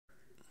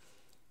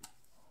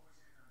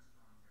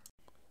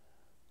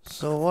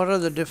So what are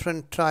the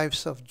different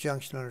types of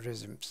junctional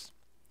rhythms?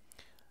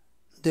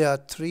 There are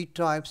three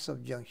types of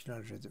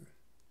junctional rhythm: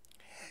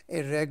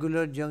 a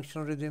regular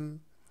junctional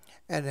rhythm,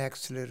 an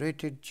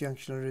accelerated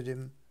junctional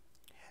rhythm,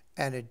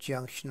 and a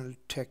junctional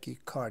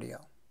tachycardia.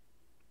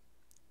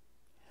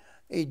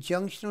 A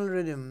junctional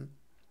rhythm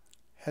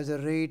has a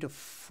rate of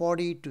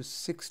 40 to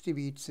 60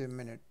 beats a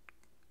minute,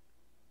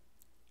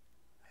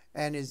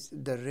 and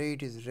the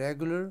rate is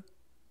regular.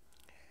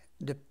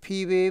 The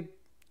P wave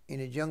in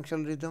a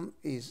junctional rhythm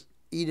is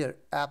either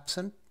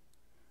absent,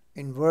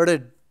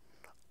 inverted,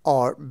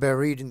 or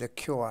buried in the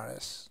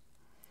QRS.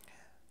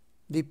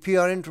 The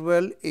PR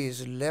interval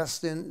is less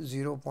than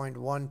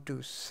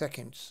 0.12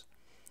 seconds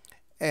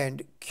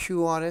and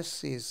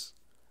QRS is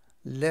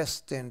less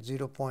than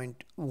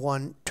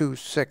 0.12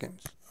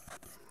 seconds.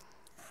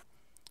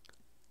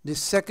 The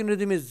second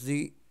rhythm is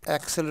the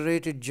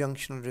accelerated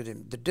junctional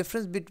rhythm. The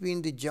difference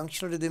between the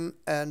junctional rhythm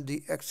and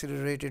the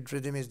accelerated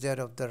rhythm is that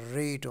of the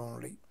rate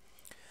only.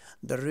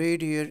 The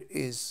rate here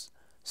is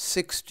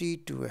 60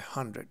 to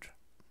 100.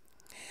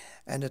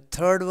 And the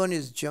third one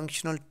is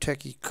junctional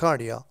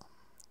tachycardia,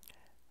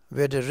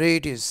 where the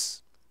rate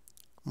is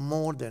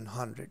more than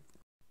 100.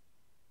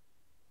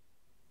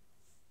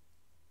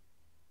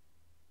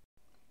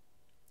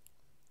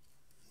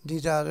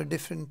 These are the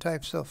different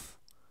types of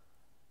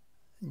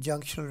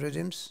junctional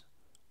rhythms.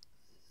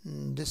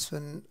 This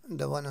one,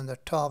 the one on the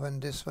top,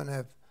 and this one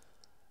have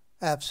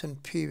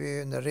absent P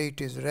wave, and the rate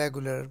is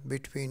regular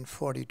between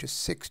 40 to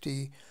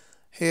 60.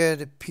 Here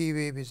the P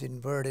wave is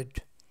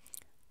inverted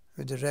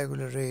with the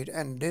regular rate,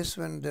 and this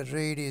one the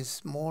rate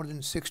is more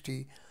than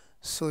 60,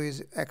 so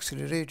is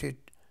accelerated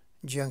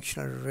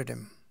junctional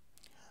rhythm,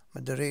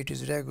 but the rate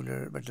is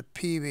regular, but the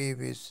P wave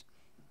is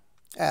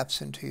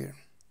absent here.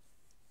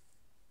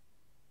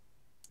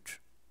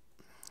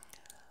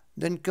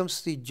 Then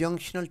comes the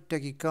junctional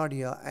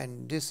tachycardia,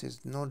 and this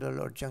is nodal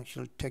or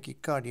junctional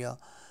tachycardia,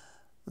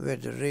 where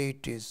the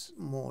rate is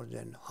more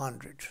than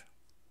 100.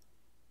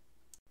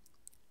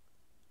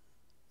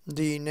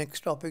 The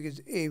next topic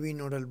is AV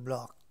nodal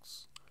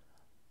blocks.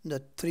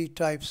 The three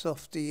types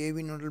of the AV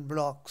nodal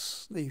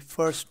blocks: the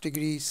first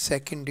degree,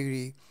 second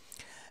degree,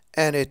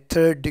 and a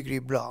third degree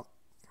block.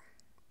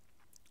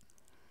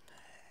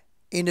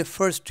 In a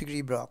first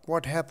degree block,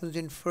 what happens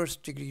in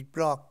first degree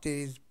block? There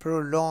is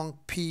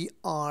prolonged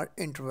PR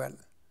interval.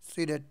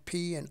 See that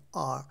P and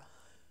R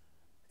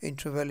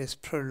interval is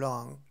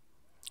prolonged.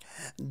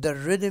 The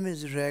rhythm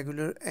is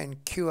regular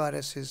and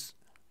QRS is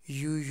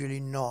usually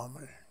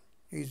normal.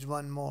 Here's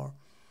one more.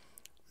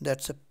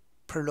 That's a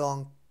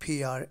prolonged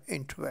PR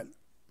interval.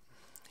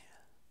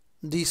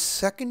 The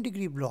second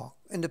degree block,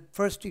 in the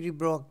first degree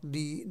block,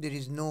 there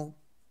is no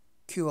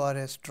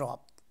QRS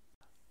drop.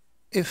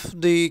 If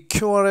the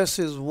QRS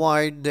is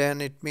wide, then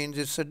it means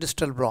it's a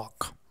distal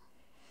block.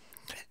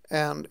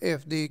 And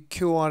if the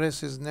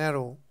QRS is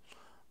narrow,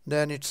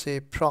 then it's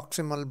a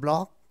proximal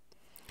block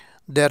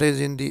that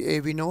is in the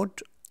AV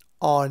node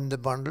or in the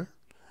bundle,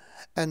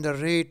 and the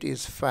rate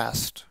is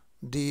fast.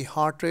 The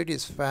heart rate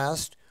is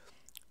fast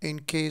in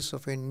case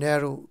of a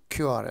narrow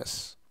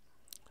QRS.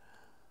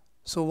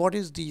 So what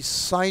is the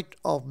site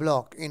of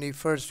block in a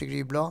first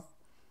degree block?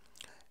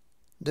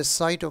 The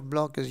site of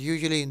block is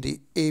usually in the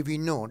AV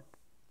node,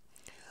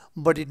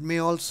 but it may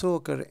also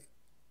occur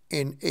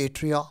in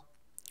atria,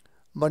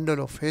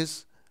 bundle of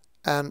His,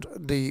 and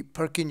the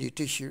Purkinje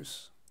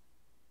tissues.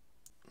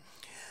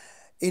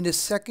 In a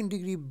second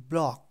degree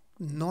block,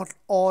 not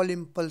all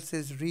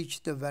impulses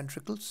reach the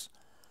ventricles.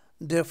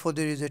 Therefore,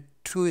 there is a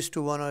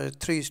 2:1 or a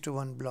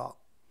 3:1 block.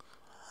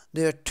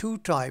 There are two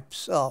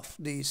types of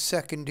the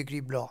second degree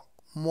block: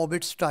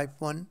 Mobitz type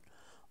 1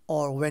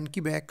 or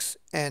Wenckebach's,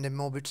 and a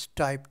Mobitz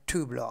type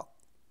 2 block.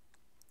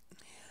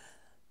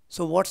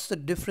 So what's the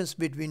difference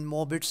between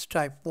Mobitz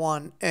type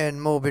 1 and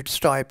Mobitz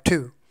type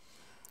 2?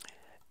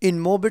 In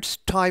Mobitz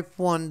type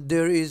 1,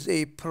 there is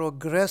a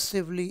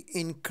progressively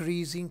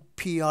increasing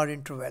PR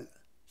interval.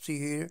 See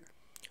here,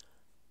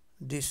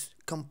 this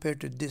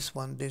compared to this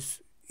one, this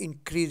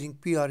increasing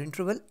PR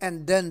interval,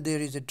 and then there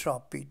is a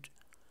drop beat.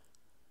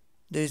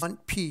 There is one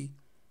P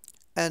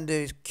and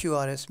there is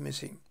QRS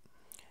missing.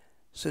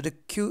 So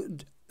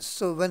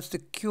once the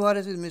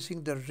QRS is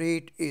missing, the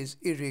rate is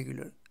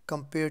irregular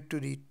compared to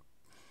the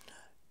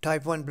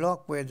type 1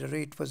 block where the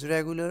rate was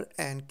regular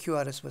and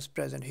QRS was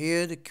present.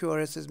 Here the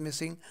QRS is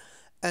missing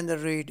and the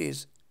rate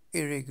is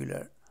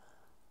irregular.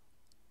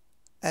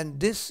 And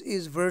this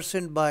is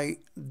worsened by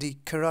the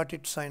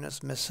carotid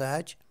sinus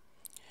massage,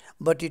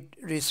 but it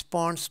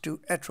responds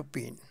to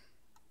atropine.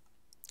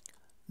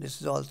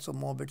 This is also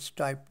Mobitz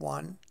type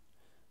 1.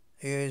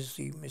 Here is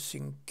the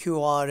missing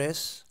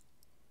QRS,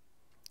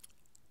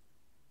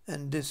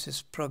 and this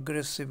is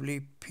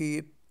progressively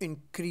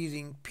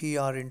increasing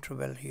PR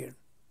interval here.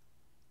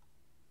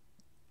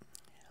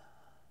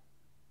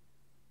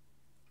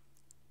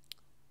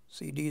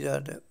 See, these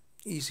are the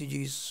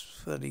ECGs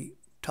for the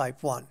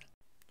type 1.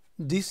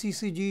 This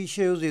ECG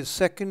shows a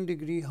second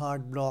degree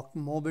heart block,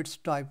 Mobitz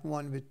type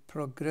 1, with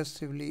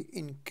progressively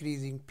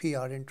increasing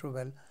PR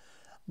interval.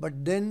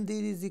 But then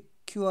there is a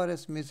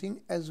QRS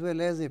missing as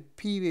well as a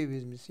P wave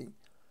is missing.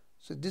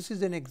 So this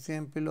is an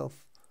example of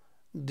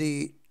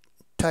the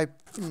type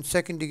in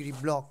second degree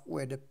block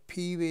where the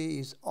P wave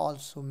is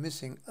also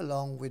missing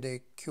along with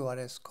a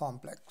QRS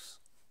complex.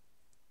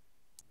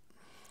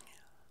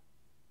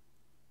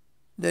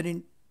 Then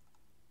in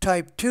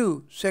type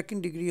 2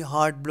 second degree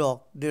heart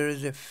block, there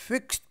is a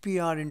fixed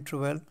PR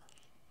interval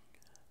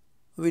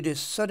with a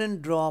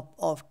sudden drop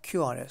of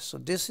QRS. So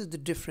this is the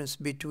difference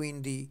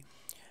between the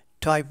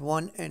type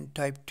 1 and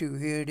type 2.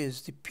 Here it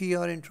is, the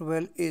PR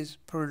interval is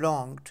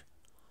prolonged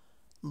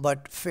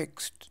but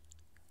fixed,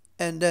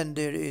 and then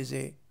there is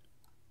a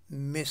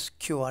miss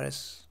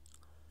QRS.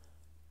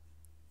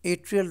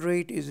 Atrial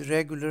rate is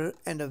regular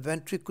and the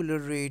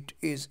ventricular rate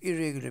is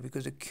irregular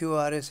because the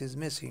QRS is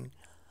missing.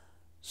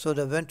 So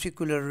the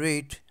ventricular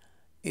rate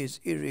is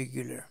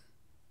irregular.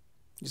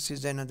 This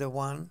is another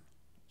one,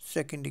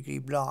 second degree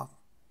block,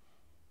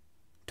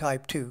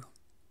 type 2,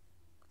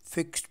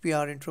 fixed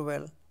PR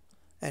interval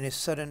and a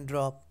sudden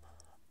drop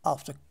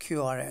of the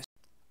QRS.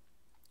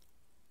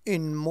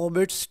 In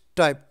Mobitz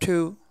type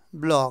 2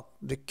 block,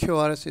 the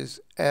QRS is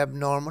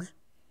abnormal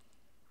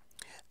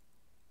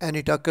and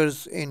it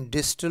occurs in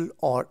distal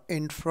or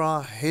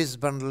infra-His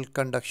bundle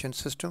conduction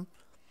system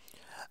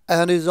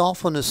and is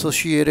often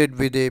associated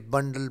with a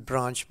bundle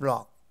branch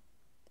block.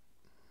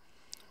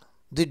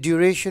 The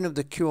duration of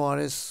the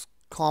QRS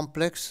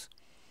complex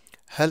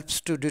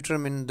helps to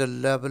determine the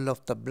level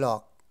of the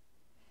block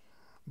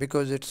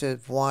because it's a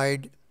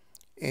wide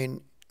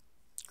in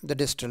the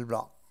distal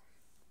block.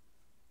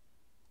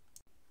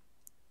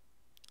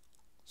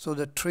 So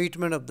the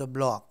treatment of the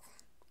block,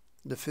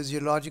 the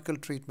physiological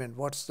treatment,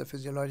 what's the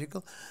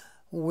physiological?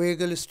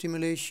 Vagal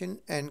stimulation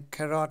and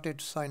carotid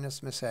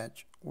sinus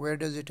massage. Where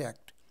does it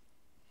act?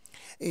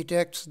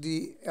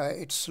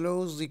 It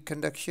slows the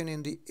conduction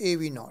in the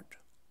AV node,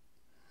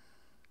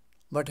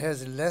 but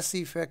has less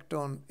effect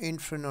on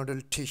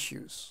infranodal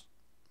tissues.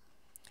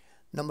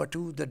 Number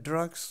 2, the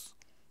drugs,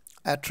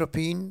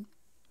 atropine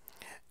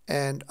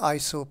and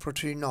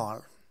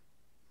isoproterenol,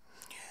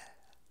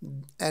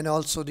 and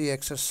also the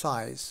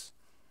exercise.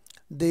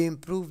 They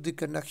improve the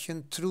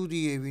conduction through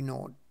the AV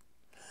node,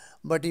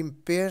 but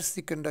impairs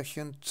the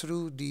conduction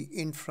through the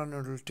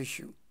infranodal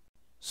tissue.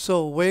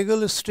 So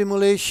vagal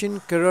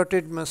stimulation,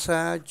 carotid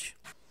massage,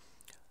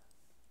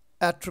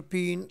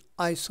 atropine,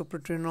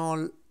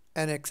 isoproterenol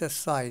and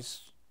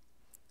exercise,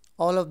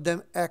 all of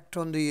them act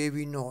on the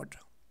AV node.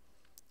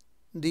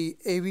 The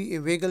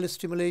vagal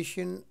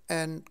stimulation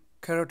and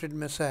carotid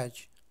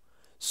massage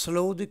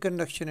slow the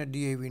conduction at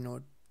the AV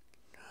node,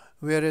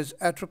 whereas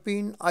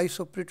atropine,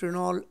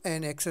 isoproterenol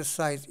and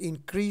exercise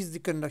increase the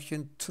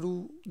conduction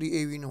through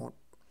the AV node.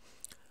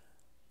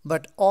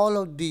 But all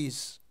of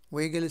these,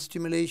 vagal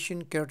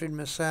stimulation, carotid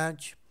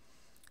massage,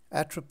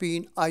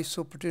 atropine,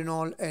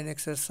 isoproterenol and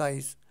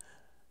exercise,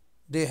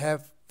 they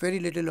have very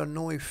little or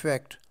no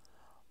effect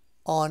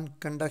on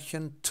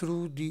conduction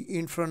through the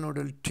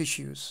infranodal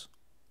tissues.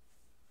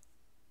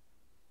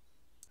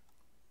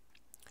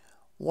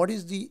 What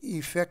is the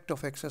effect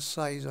of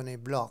exercise on a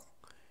block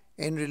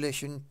in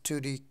relation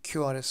to the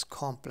QRS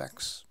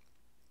complex?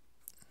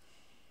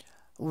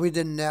 With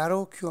a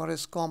narrow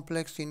QRS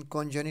complex in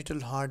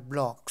congenital heart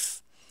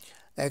blocks,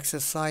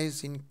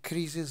 exercise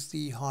increases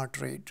the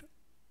heart rate,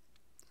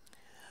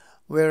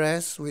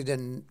 whereas with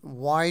a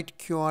wide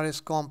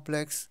QRS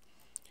complex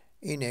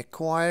in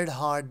acquired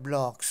heart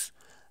blocks,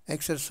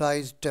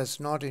 exercise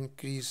does not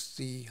increase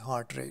the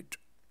heart rate.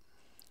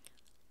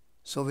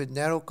 So with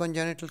narrow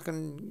congenital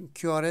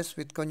QRS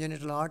with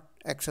congenital heart,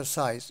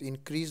 exercise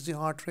increase the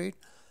heart rate,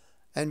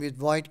 and with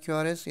wide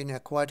QRS in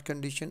acquired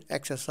condition,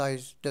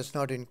 exercise does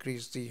not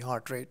increase the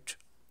heart rate.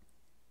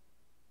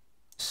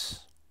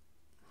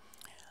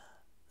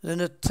 Then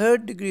a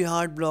third degree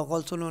heart block,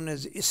 also known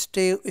as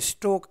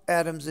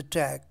Stokes-Adams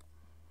attack.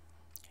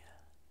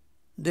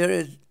 There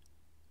is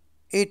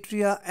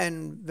atria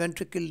and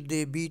ventricle,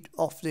 they beat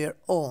of their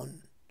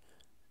own.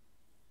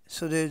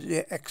 So there is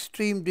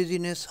extreme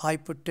dizziness,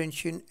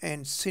 hypertension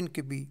and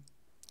syncope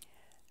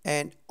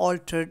and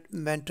altered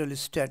mental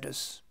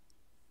status.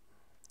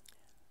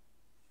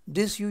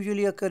 This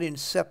usually occurs in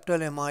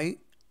septal MI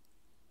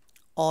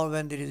or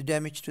when there is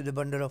damage to the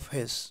bundle of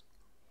His.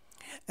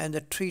 And the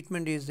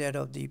treatment is that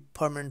of the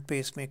permanent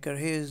pacemaker.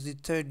 Here is the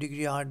third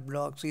degree heart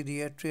block. See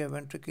the atria,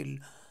 ventricle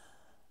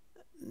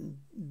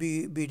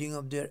beating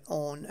of their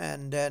own,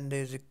 and then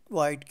there is a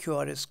wide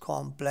QRS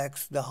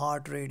complex. The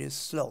heart rate is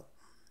slow.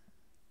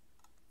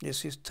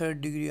 This is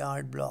third degree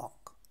heart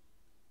block.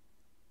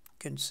 You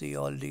can see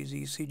all these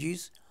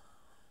ECGs.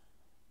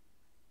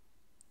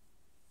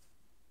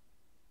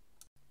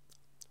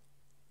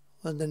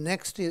 Well, the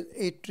next is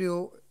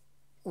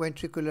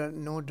atrioventricular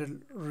nodal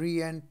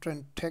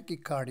reentrant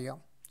tachycardia.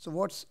 So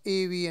what's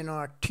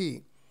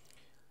AVNRT?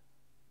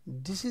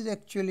 This is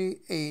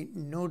actually a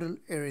nodal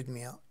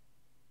arrhythmia,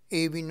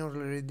 AV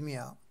nodal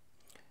arrhythmia,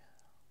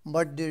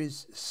 but there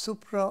is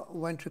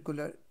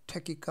supraventricular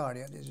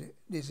tachycardia.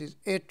 This is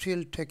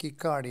atrial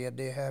tachycardia.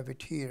 They have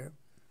it here.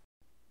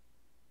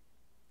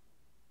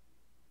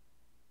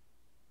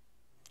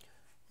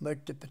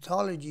 but the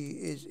pathology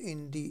is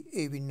in the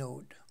AV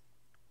node.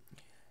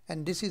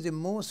 And this is the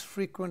most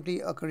frequently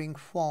occurring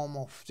form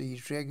of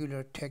the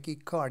regular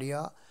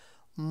tachycardia,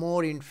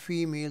 more in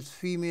females.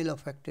 Female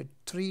affected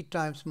 3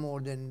 times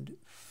more than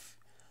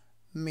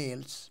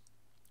males.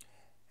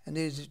 And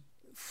there is a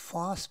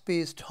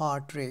fast-paced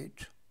heart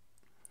rate.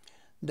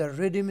 The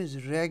rhythm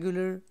is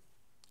regular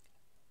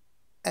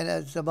and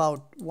it's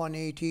about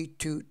 180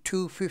 to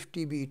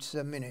 250 beats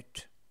a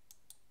minute.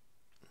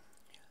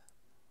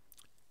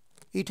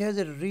 It has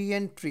a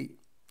re-entry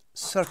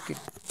circuit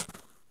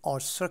or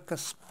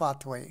circus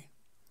pathway.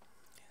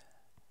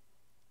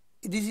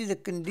 This is a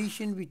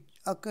condition which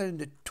occurs in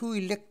the two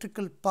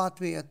electrical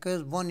pathway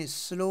occurs. One is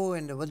slow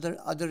and the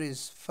other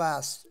is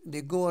fast.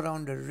 They go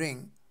around a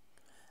ring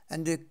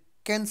and they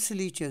cancel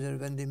each other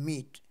when they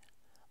meet.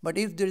 But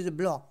if there is a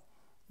block,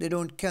 they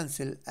don't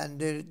cancel, and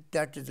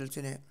that results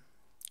in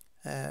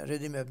a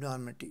rhythm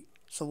abnormality.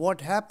 So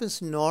what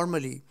happens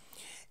normally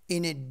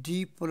in a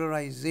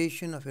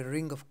depolarization of a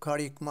ring of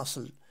cardiac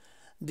muscle,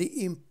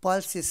 the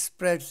impulse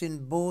spreads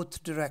in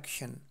both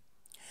directions,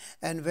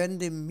 and when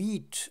they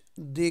meet,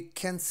 they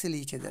cancel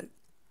each other.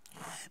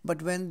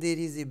 But when there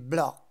is a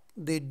block,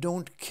 they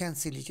don't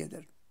cancel each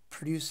other,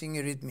 producing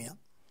arrhythmia.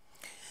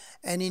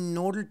 And in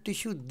nodal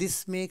tissue,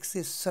 this makes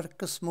a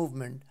circus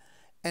movement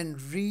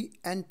and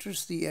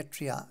re-enters the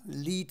atria,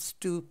 leads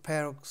to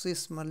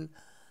paroxysmal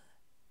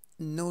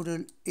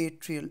nodal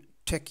atrial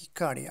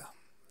tachycardia.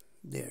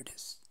 There it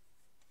is.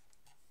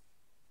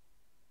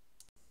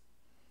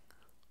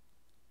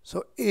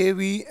 So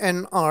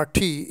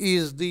AVNRT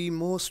is the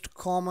most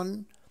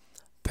common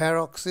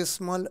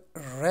paroxysmal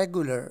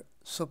regular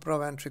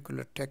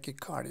supraventricular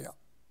tachycardia.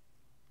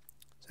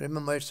 So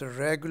remember, it's a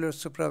regular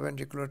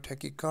supraventricular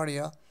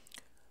tachycardia.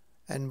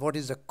 And what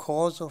is the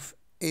cause of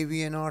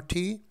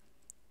AVNRT?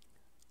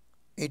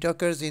 It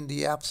occurs in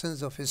the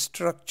absence of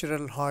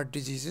structural heart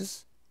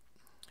diseases.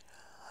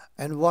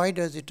 And why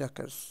does it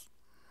occur?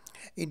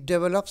 It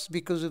develops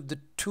because of the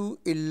two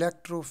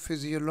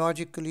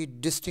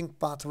electrophysiologically distinct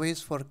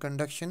pathways for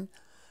conduction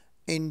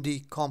in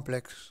the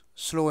complex,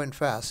 slow and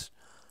fast,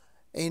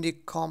 in the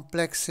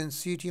complex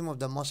syncytium of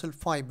the muscle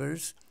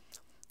fibers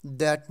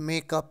that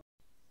make up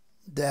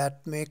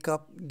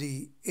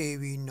the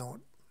AV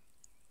node.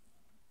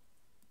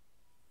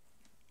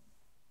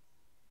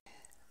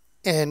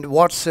 And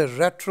what's a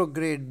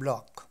retrograde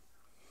block?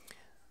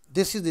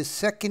 This is the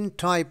second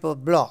type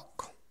of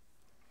block.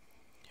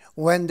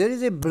 When there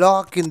is a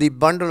block in the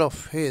bundle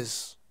of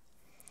His,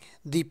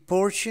 the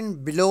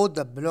portion below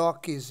the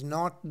block is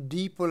not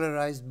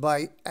depolarized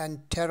by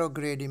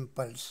anterograde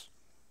impulse,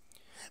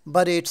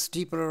 but it's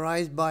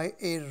depolarized by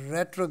a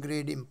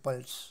retrograde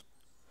impulse.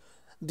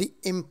 The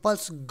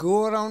impulse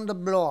goes around the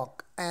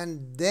block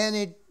and then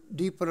it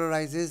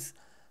depolarizes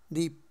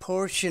the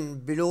portion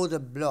below the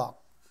block.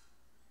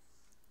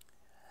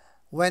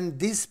 When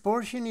this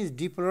portion is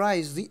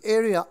depolarized, the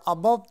area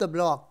above the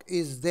block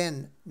is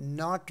then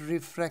not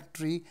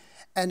refractory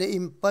and the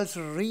impulse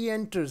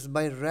re-enters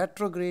by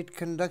retrograde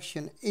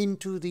conduction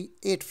into the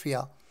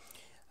atria,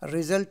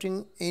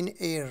 resulting in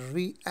a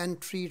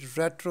re-entry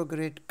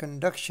retrograde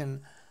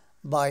conduction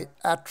by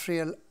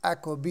atrial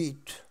echo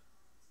beat.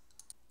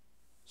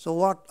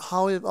 So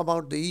how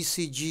about the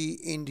ECG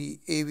in the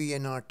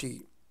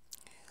AVNRT?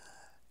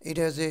 It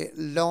has a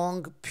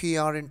long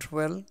PR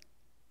interval,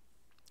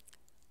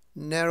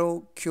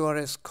 narrow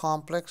QRS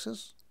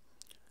complexes,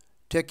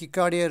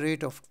 tachycardia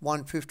rate of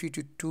 150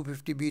 to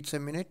 250 beats a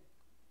minute.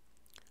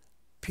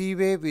 P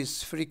wave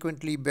is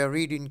frequently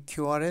buried in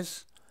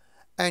QRS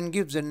and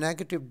gives a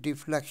negative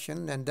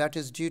deflection, and that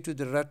is due to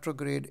the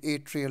retrograde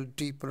atrial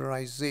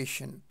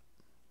depolarization.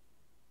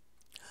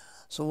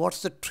 So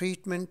what's the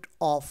treatment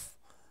of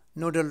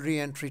nodal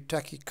reentry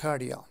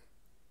tachycardia?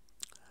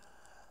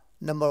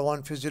 Number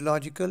 1,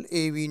 physiological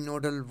AV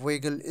nodal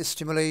vagal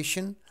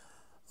stimulation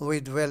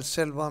with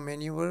Valsalva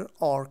maneuver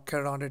or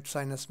carotid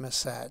sinus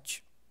massage.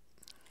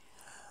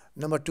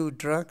 Number 2,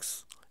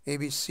 drugs,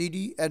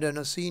 ABCD,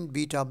 adenosine,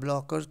 beta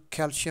blockers,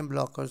 calcium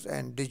blockers,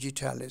 and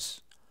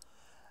digitalis.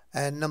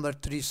 And number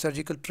 3,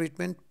 surgical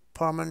treatment,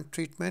 permanent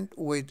treatment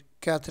with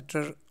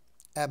catheter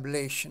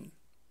ablation.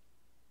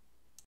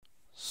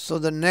 So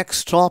the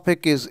next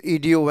topic is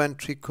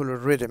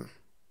idioventricular rhythm.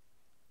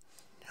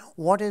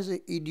 What is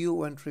an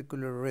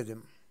idioventricular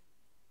rhythm?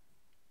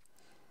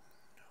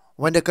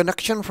 When the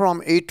connection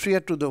from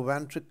atria to the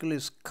ventricle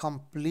is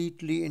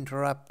completely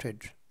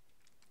interrupted,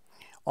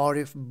 or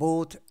if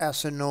both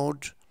SA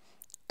node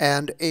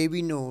and AV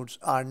nodes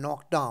are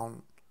knocked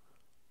down,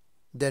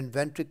 then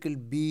ventricle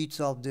beats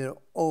of their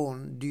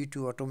own due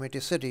to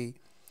automaticity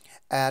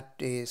at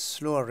a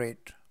slower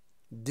rate.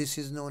 This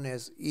is known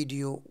as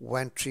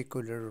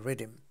idioventricular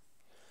rhythm.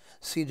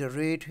 See, the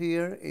rate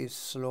here is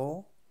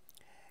slow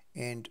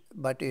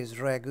but is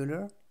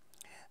regular.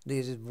 There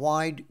is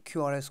wide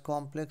QRS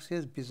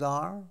complexes,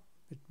 bizarre,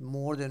 with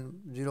more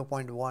than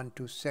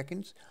 0.12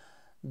 seconds.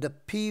 The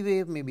P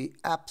wave may be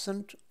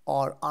absent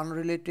or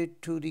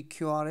unrelated to the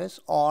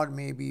QRS or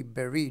may be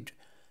buried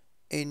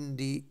in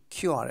the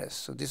QRS.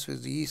 So this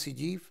was the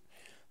ECG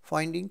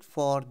finding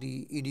for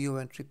the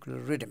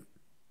idioventricular rhythm.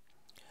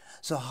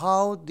 So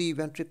how the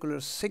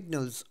ventricular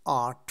signals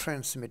are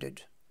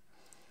transmitted?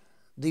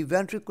 The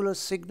ventricular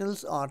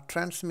signals are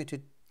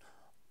transmitted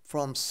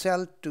from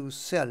cell to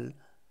cell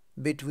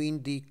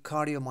between the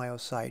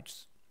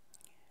cardiomyocytes,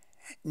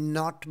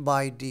 not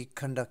by the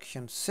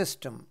conduction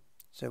system.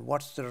 So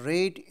what's the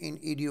rate in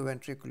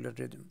idioventricular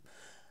rhythm?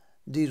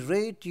 The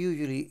rate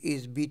usually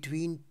is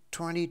between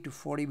 20 to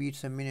 40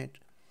 beats a minute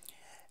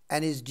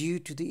and is due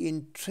to the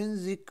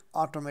intrinsic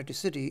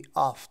automaticity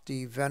of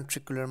the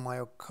ventricular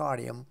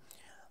myocardium.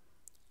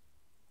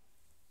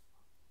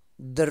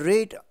 The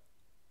rate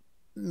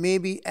may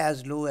be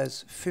as low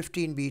as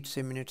 15 beats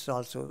a minute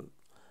also.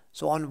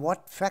 So on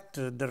what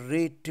factor the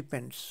rate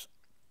depends?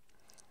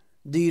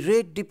 The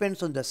rate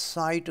depends on the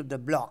site of the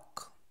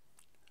block.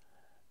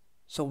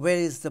 So where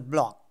is the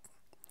block?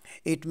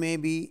 It may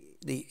be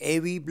the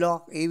AV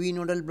block, AV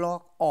nodal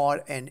block,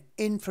 or an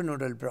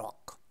infranodal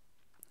block.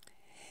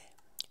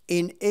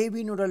 In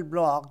AV nodal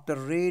block, the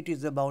rate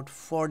is about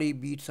 40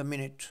 beats a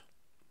minute.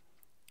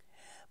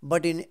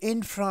 But in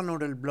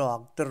infranodal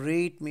block, the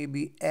rate may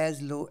be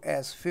as low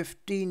as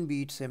 15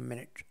 beats a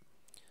minute.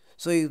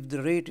 So if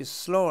the rate is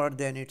slower,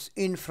 then it's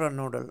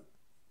infranodal.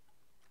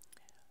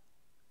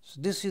 So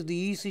this is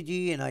the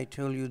ECG, and I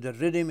tell you the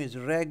rhythm is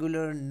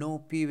regular, no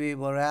P wave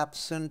or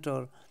absent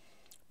or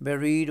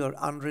buried or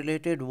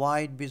unrelated,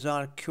 wide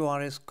bizarre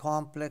QRS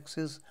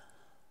complexes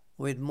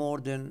with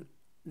more than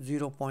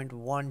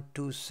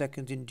 0.12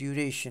 seconds in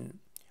duration.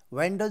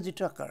 When does it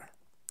occur?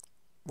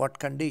 What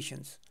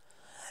conditions?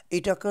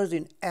 It occurs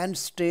in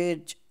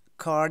end-stage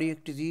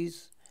cardiac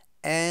disease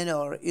and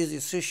or is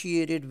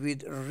associated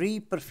with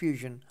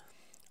reperfusion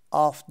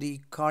of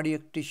the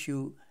cardiac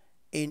tissue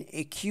in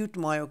acute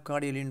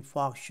myocardial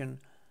infarction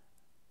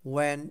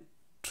when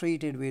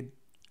treated with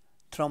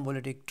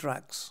thrombolytic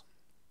drugs.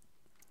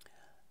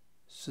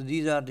 So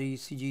these are the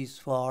ECGs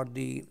for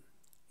the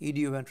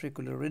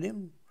idioventricular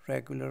rhythm: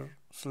 regular,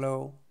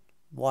 slow,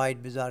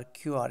 wide, bizarre,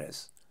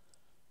 QRS.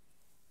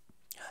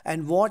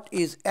 And what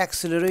is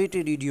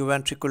accelerated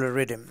idioventricular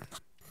rhythm?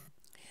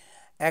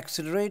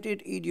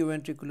 Accelerated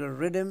idioventricular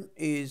rhythm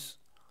is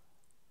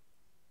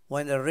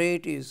when the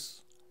rate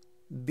is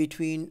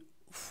between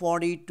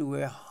 40 to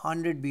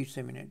 100 beats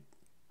a minute.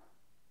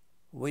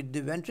 With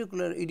the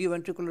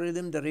idioventricular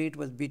rhythm, the rate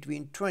was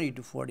between 20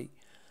 to 40.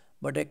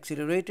 But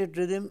accelerated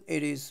rhythm,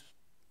 it is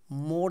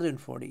more than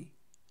 40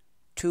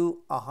 to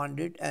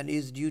 100 and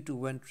is due to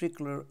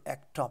ventricular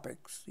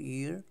ectopics.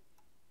 Here,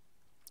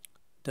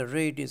 the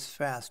rate is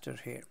faster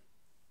here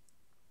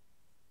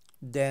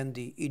than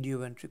the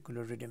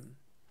idioventricular rhythm.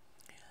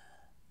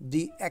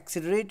 The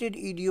accelerated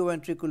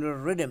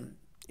idioventricular rhythm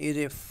is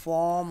a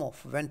form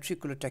of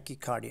ventricular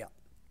tachycardia,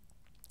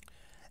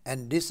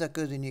 and this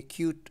occurs in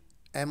acute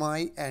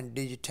MI and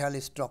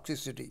digitalis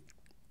toxicity.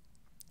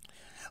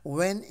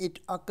 When it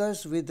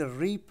occurs with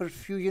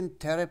reperfusion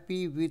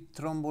therapy with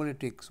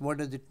thrombolytics, what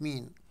does it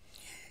mean?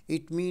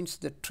 It means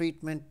the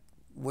treatment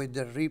with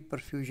the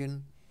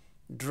reperfusion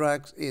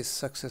drugs is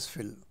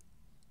successful.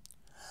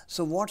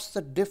 So what's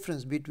the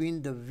difference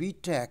between the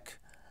VTAC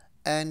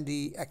and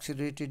the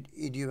accelerated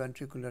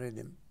idioventricular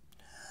rhythm?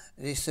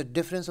 It's the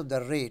difference of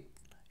the rate.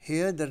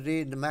 Here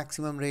the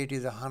maximum rate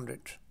is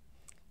 100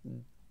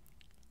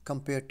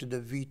 compared to the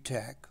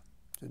VTAC.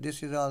 So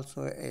this is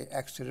also a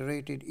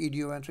accelerated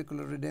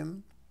idioventricular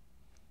rhythm,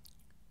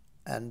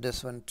 and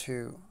this one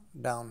too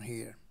down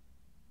here.